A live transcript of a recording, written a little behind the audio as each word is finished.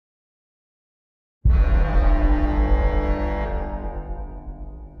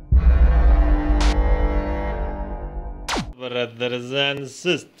Brothers and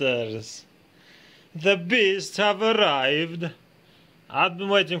sisters, the beasts have arrived. I've been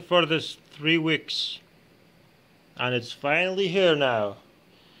waiting for this 3 weeks, and it's finally here now.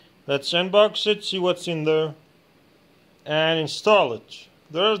 Let's unbox it, see what's in there, and install it.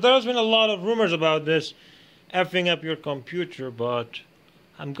 There's been a lot of rumors about this effing up your computer, but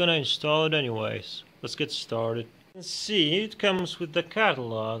I'm gonna install it anyways. Let's get started. You can see it comes with the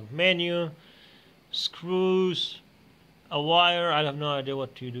catalog, menu, screws, a wire. I have no idea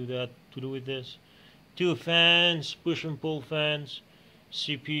what to do with this. 2 fans, push and pull fans,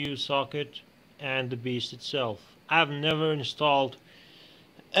 CPU socket, and the beast itself. I've never installed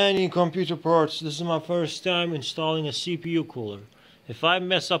any computer parts. This is my first time installing a CPU cooler. If I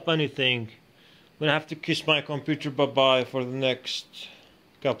mess up anything, I'm gonna have to kiss my computer bye-bye for the next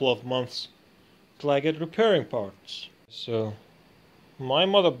couple of months till I get repairing parts. So my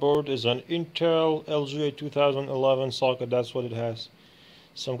motherboard is an Intel LGA 2011 socket, that's what it has.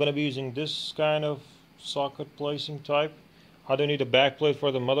 So I'm going to be using this kind of socket placing type. I don't need a backplate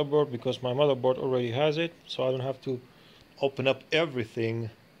for the motherboard because my motherboard already has it, so I don't have to open up everything.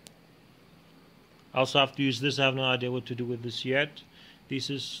 I also have to use this. I have no idea what to do with this yet.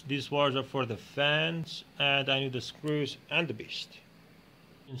 These wires are for the fans, and I need the screws and the beast.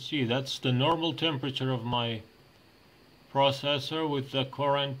 You can see that's the normal temperature of my processor with the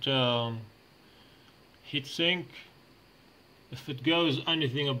current heatsink. If it goes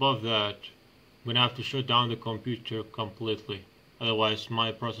anything above that, I'm gonna have to shut down the computer completely, otherwise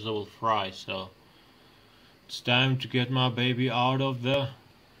my processor will fry. So it's time to get my baby out of the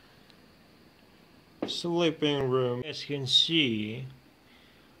sleeping room. As you can see,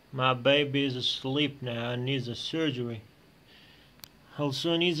 my baby is asleep now and needs a surgery.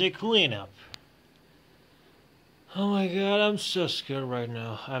 Also needs a cleanup. Oh my god, I'm so scared right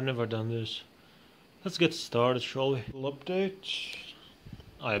now. I've never done this. Let's get started, shall we? Update.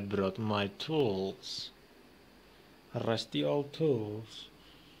 I brought my tools. Rusty old tools.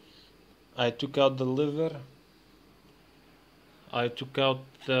 I took out the liver. I took out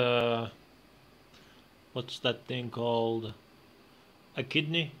the... what's that thing called? A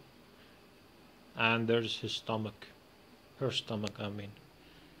kidney. And there's his stomach. Her stomach, I mean.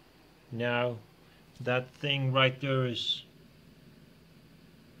 Now, that thing right there is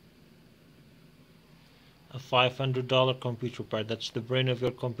a $500 computer part. That's the brain of your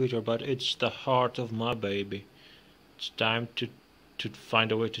computer, but it's the heart of my baby. It's time to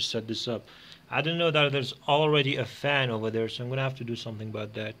find a way to set this up. I didn't know that there's already a fan over there, so I'm gonna have to do something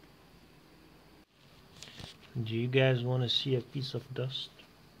about that. Do you guys want to see a piece of dust?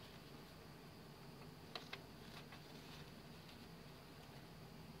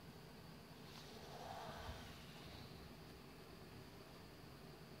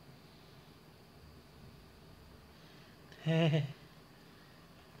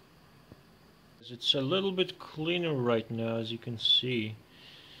 It's a little bit cleaner right now, as you can see.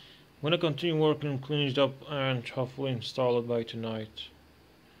 I'm gonna continue working and clean it up and hopefully install it by tonight.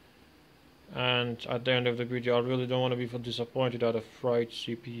 And at the end of the video, I really don't want to be disappointed at a fried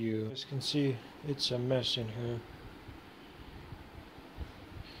CPU. As you can see, it's a mess in here.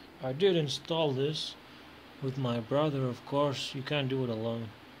 I did install this with my brother, of course. You can't do it alone.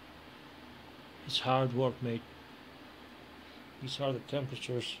 It's hard work, mate. These are the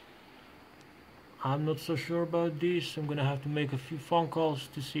temperatures. I'm not so sure about these. I'm gonna have to make a few phone calls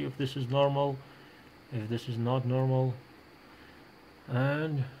to see if this is normal, if this is not normal,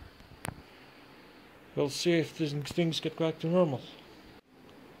 and we'll see if things get back to normal.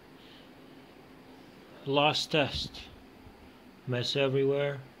 Last test. Mess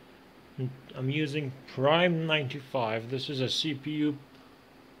everywhere. I'm using Prime 95. This is a CPU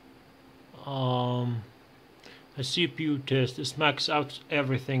test. This maxes out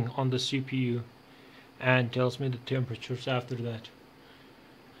everything on the CPU and tells me the temperatures after that.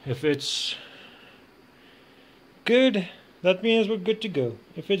 If it's good, that means we're good to go.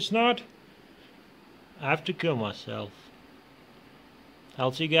 If it's not, I have to kill myself.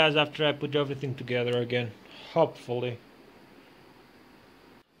 I'll see you guys after I put everything together again, hopefully.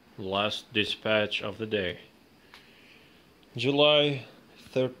 Last dispatch of the day. July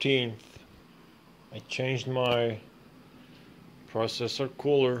 13th. I changed my processor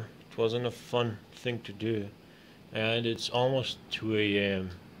cooler. It wasn't a fun thing to do. And it's almost 2 AM.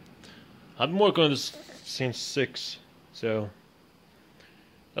 I've been working on this since 6. So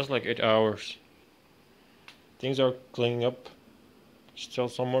that's like 8 hours. Things are cleaning up. Still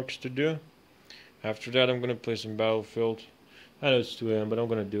some work to do. After that I'm gonna play some Battlefield. I know it's 2 AM, but I'm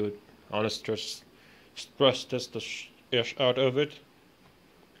gonna do it. I wanna stress test the ish out of it.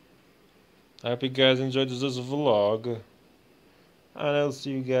 I hope you guys enjoyed this vlog. And I'll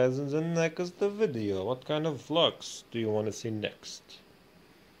see you guys in the next video. What kind of vlogs do you want to see next?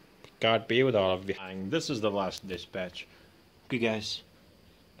 God be with all of you. This is the last dispatch. Okay guys,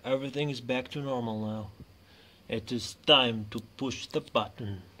 everything is back to normal now. It is time to push the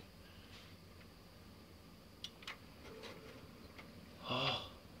button. Oh.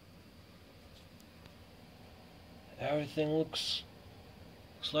 Everything looks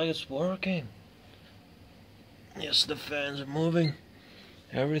like it's working. Yes, the fans are moving.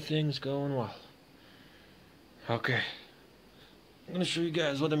 Everything's going well. Okay. I'm gonna show you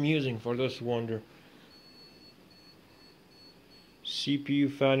guys what I'm using for those who wonder.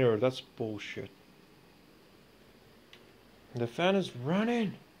 CPU fan error, that's bullshit. The fan is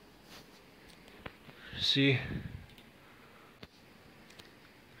running. See?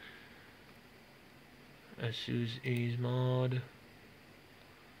 Asus ease mod.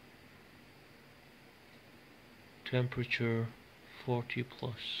 Temperature 40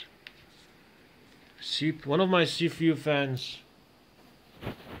 plus. One of my CPU fans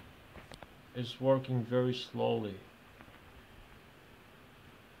is working very slowly.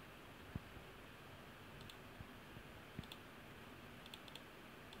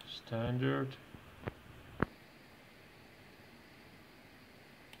 Standard.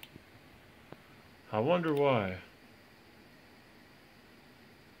 I wonder why.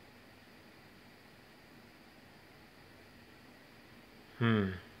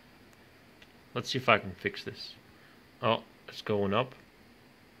 Let's see if I can fix this. Oh, it's going up.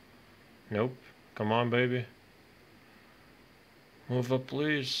 Nope. Come on, baby. Move up,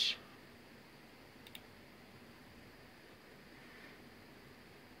 please.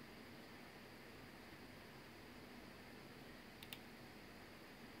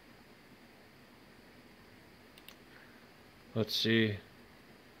 Let's see.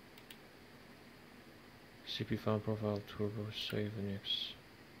 CPU file profile turbo save and X.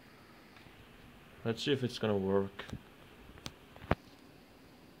 Let's see if it's gonna work.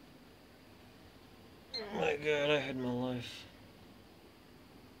 Oh my god, I had my life.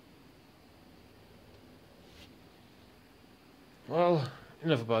 Well,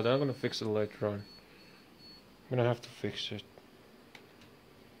 enough about that. I'm gonna fix it later on. I'm gonna have to fix it.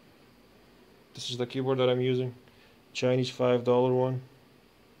 This is the keyboard that I'm using. Chinese $5 one.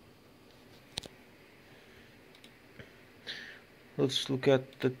 Let's look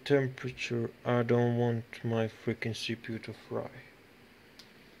at the temperature. I don't want my freaking CPU to fry.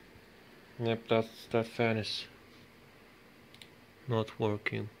 Yep, that fan is not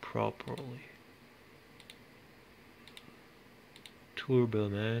working properly. Turbo,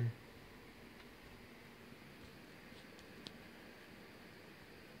 man.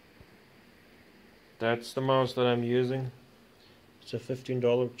 That's the mouse that I'm using. It's a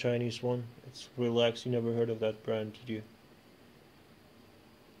 $15 Chinese one. It's Relax. You never heard of that brand, did you?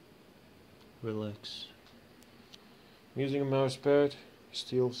 Relax. I'm using a mouse pad,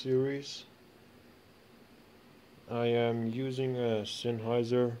 Steel Series. I am using a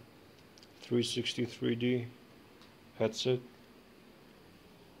Sennheiser 363D headset.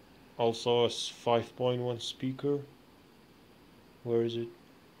 Also a 5.1 speaker. Where is it?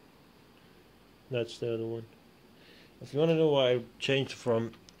 That's the other one. If you want to know why I changed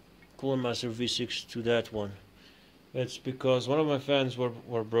from Cooler Master V6 to that one, it's because one of my fans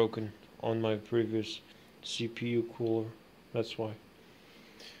were broken on my previous CPU cooler. That's why.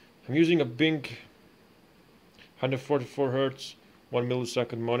 I'm using a Bing 144 Hz 1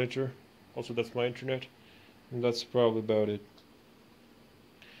 millisecond monitor. Also, that's my internet, and that's probably about it.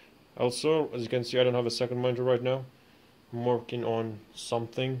 Also, as you can see, I don't have a second monitor right now. I'm working on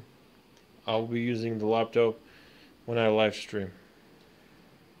something. I'll be using the laptop when I live stream.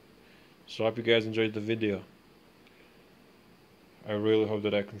 So I hope you guys enjoyed the video. I really hope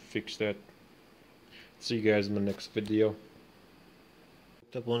that I can fix that. See you guys in the next video.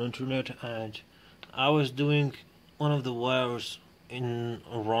 Up on internet, and I was doing one of the wires in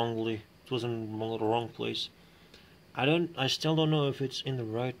wrongly. It was in the wrong place. I still don't know if it's in the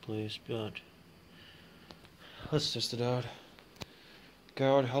right place, but let's test it out.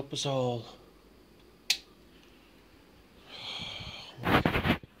 God help us all. Oh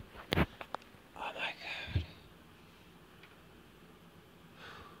my god.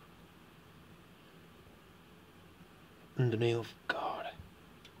 In the name of God.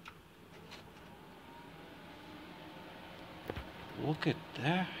 Look at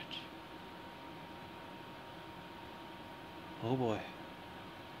that. Oh boy.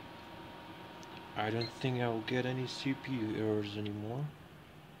 I don't think I will get any CPU errors anymore.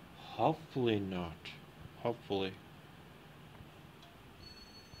 Hopefully not. Hopefully.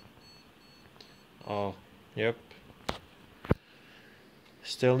 Oh, yep.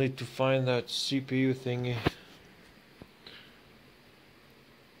 Still need to find that CPU thingy.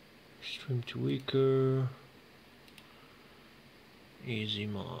 Extreme tweaker. Easy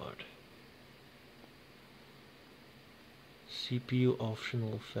mod. CPU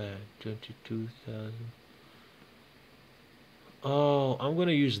optional fan 22,000. Oh, I'm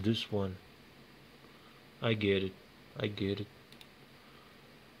gonna use this one. I get it. I get it.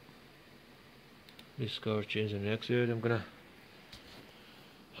 Discard, change and exit. I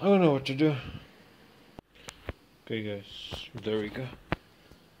don't know what to do. Okay guys, there we go.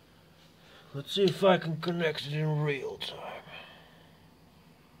 Let's see if I can connect it in real time.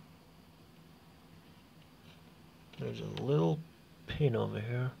 There's a little pin over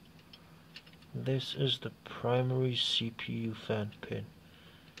here. This is the primary CPU fan pin.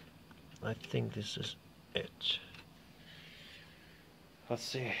 I think this is it. Let's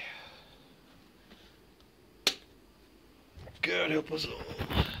see. God help us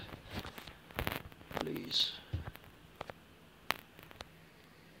all. Please.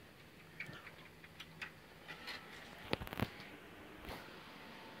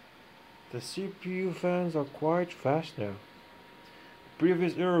 The CPU fans are quite fast now.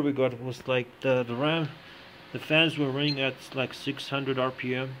 Previous error we got was like the RAM, the fans were running at like 600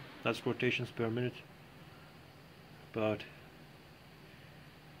 RPM, that's rotations per minute. But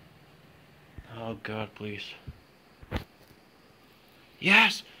oh god, please.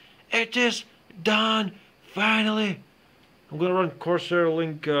 Yes, it is done finally. I'm gonna run Corsair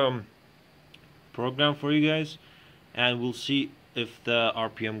Link program for you guys, and we'll see if the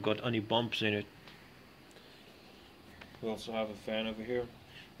RPM got any bumps in it. We also have a fan over here.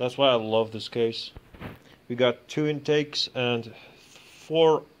 That's why I love this case. We got 2 intakes and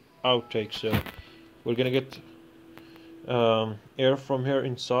 4 outtakes, so we're gonna get air from here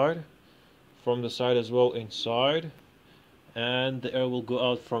inside, from the side as well inside, and the air will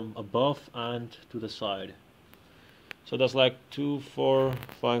go out from above and to the side. So that's like 2, 4,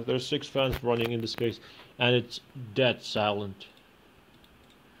 5, there's 6 fans running in this case, and it's dead silent.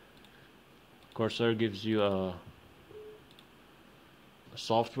 Corsair gives you a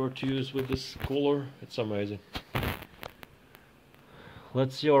software to use with this cooler. It's amazing.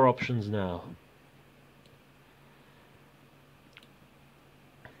 Let's see our options now.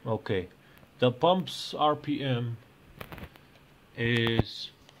 Okay, the pump's RPM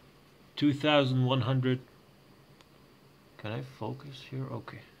is 2,100. Can I focus here?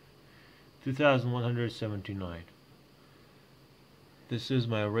 Okay, 2,179. This is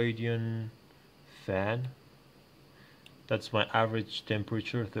my Radian fan. That's my average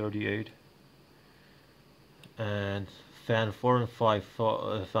temperature, 38. And fan 4 and 5,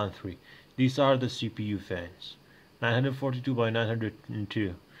 fan 3. These are the CPU fans. 942 by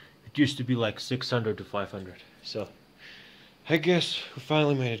 902. It used to be like 600 to 500. So, I guess we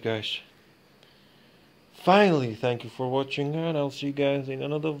finally made it, guys. Finally, thank you for watching, and I'll see you guys in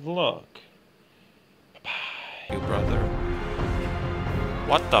another vlog. Bye-bye. You brother.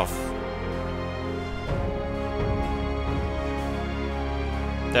 What the f...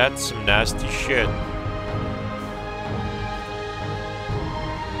 That's some nasty shit.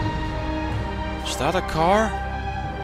 Is that a car?